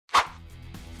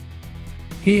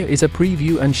Here is a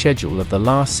preview and schedule of the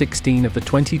last 16 of the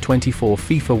 2024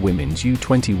 FIFA Women's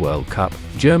U-20 World Cup,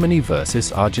 Germany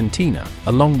vs Argentina,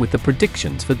 along with the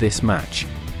predictions for this match.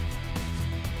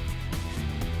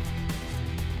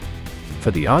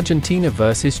 For the Argentina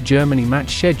vs Germany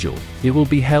match schedule, it will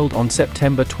be held on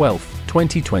September 12,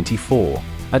 2024,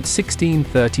 at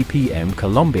 16:30 p.m.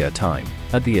 Colombia Time,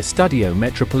 at the Estadio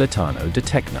Metropolitano de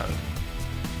Techno.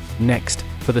 Next,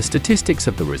 for the statistics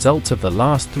of the results of the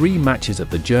last 3 matches of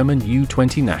the German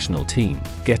U-20 national team,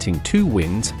 getting 2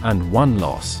 wins and 1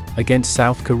 loss, against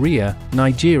South Korea,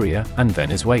 Nigeria, and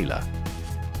Venezuela.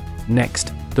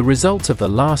 Next, the results of the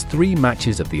last 3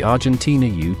 matches of the Argentina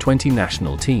U-20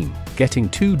 national team, getting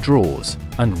 2 draws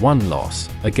and 1 loss,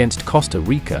 against Costa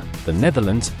Rica, the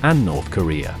Netherlands, and North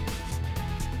Korea.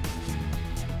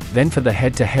 Then for the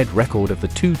head-to-head record of the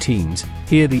 2 teams,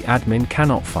 here the admin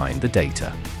cannot find the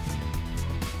data.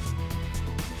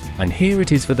 And here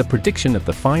it is for the prediction of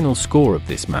the final score of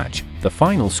this match. The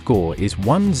final score is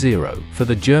 1-0 for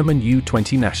the German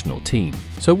U-20 national team.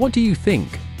 So what do you think?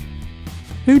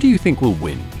 Who do you think will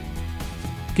win?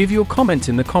 Give your comments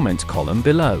in the comments column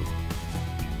below.